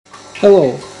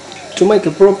Hello. To make a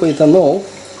proper ethanol,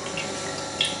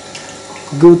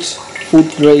 good food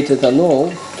grade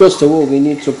ethanol, first of all we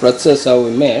need to process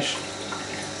our mash.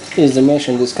 Here's the mash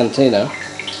in this container,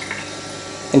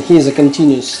 and here's a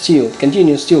continuous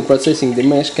still processing the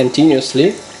mash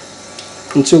continuously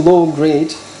into low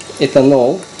grade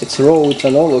ethanol. It's raw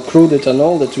ethanol or crude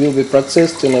ethanol that will be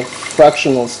processed in a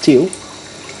fractional still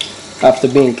after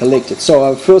being collected. So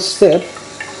our first step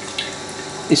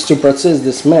is to process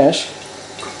this mash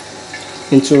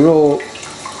into raw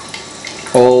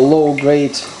or low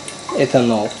grade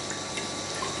ethanol.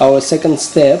 Our second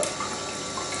step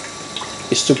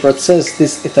is to process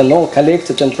this ethanol, collect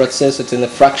it and process it in a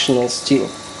fractional still.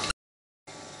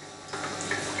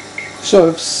 So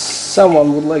if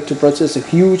someone would like to process a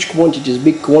huge quantities,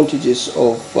 big quantities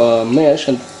of mash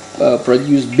and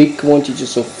produce big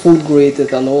quantities of food grade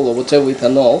ethanol or whatever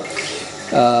ethanol,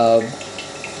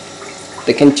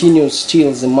 the continuous still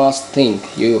is a must thing.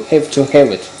 You have to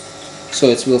have it. So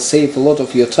it will save a lot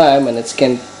of your time, and it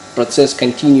can process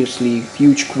continuously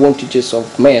huge quantities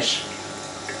of mash,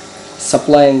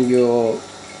 supplying your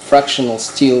fractional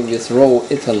still with raw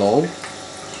ethanol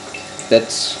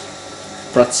that's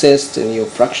processed in your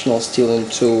fractional still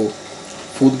into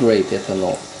food grade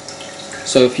ethanol.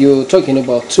 So if you're talking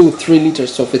about 2-3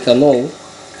 liters of ethanol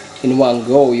in one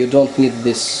go, you don't need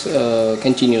this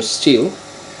continuous still.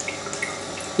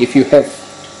 If you have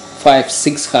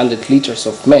 500-600 liters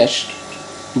of mash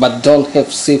but don't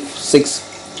have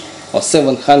 600 or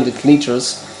 700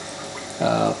 liters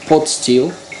pot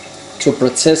still to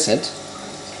process it,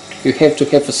 you have to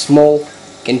have a small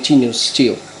continuous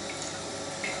still.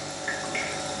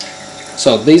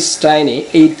 So this tiny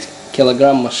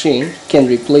 8-kilogram machine can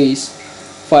replace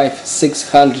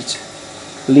 500-600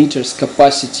 liters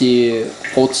capacity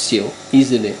pot still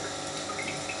easily,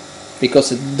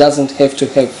 because it doesn't have to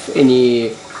have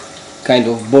any kind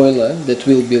of boiler that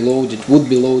would be loaded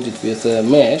with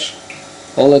mash.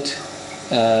 All it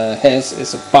has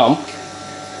is a pump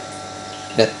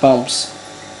that pumps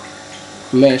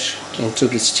mash into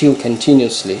the still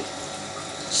continuously.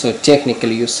 So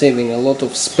technically you're saving a lot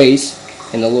of space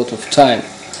and a lot of time.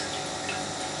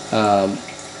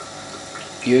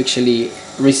 You actually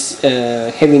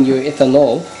having your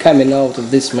ethanol coming out of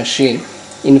this machine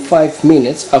in 5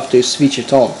 minutes after you switch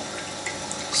it on.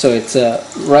 So it's a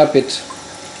rapid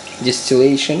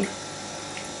distillation,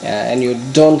 and you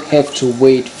don't have to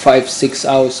wait 5-6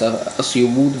 hours as you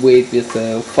would wait with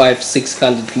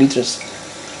 500-600 liters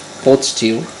pot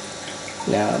still.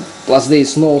 Plus there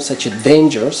is no such a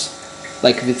dangers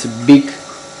like with big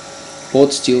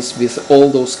pot stills with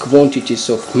all those quantities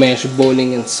of mash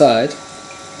boiling inside.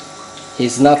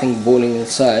 There's nothing boiling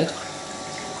inside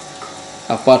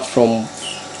apart from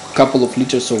couple of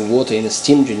liters of water in a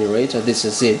steam generator. This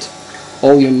is it.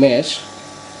 All your mash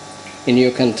in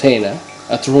your container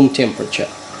at room temperature.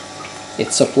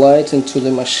 It's supplied into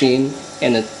the machine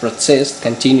and it processed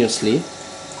continuously,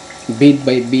 bit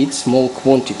by bit, small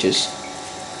quantities.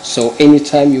 So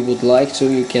anytime you would like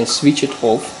to, you can switch it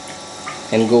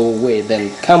off and go away,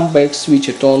 then come back, switch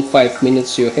it on, 5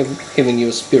 minutes, you're having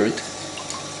your spirit.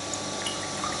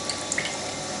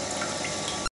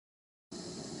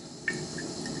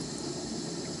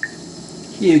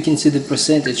 Here you can see the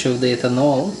percentage of the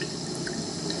ethanol.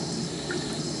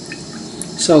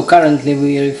 So currently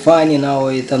we are refining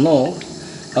our ethanol,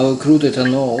 our crude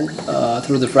ethanol,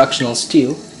 through the fractional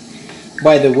still.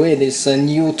 By the way, this is a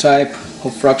new type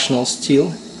of fractional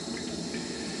still.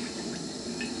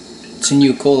 It's a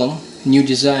new column, new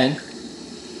design.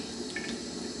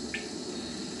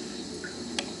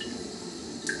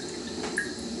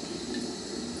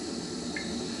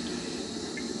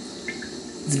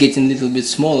 It's getting a little bit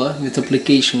smaller with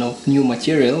application of new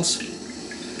materials,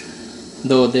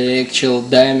 though the actual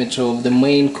diameter of the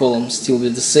main column still be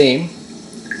the same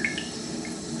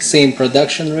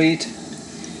production rate,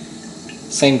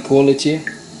 same quality,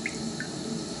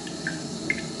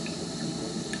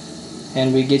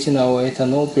 and we're getting our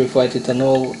ethanol, purified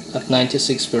ethanol, at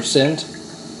 96%.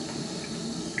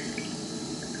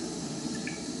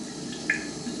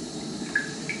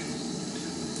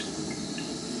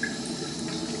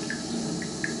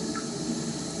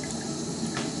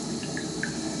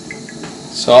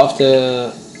 So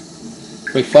after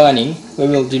refining, we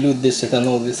will dilute this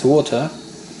ethanol with water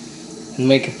and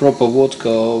make a proper vodka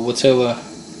or whatever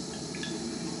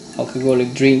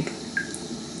alcoholic drink.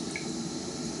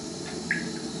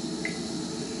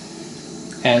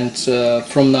 And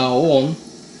from now on,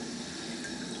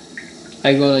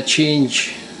 I'm gonna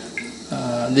change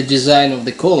the design of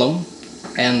the column,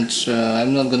 and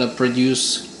I'm not gonna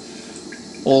produce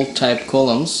all type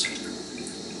columns.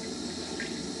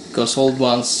 because old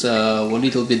ones were a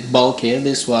little bit bulky.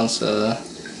 This one's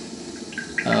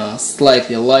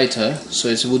slightly lighter, so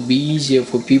it would be easier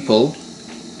for people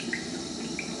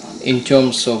in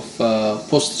terms of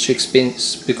postage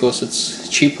expense, because it's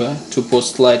cheaper to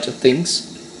post lighter things.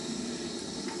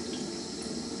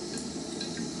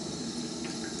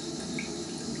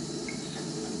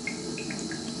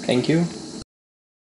 Thank you.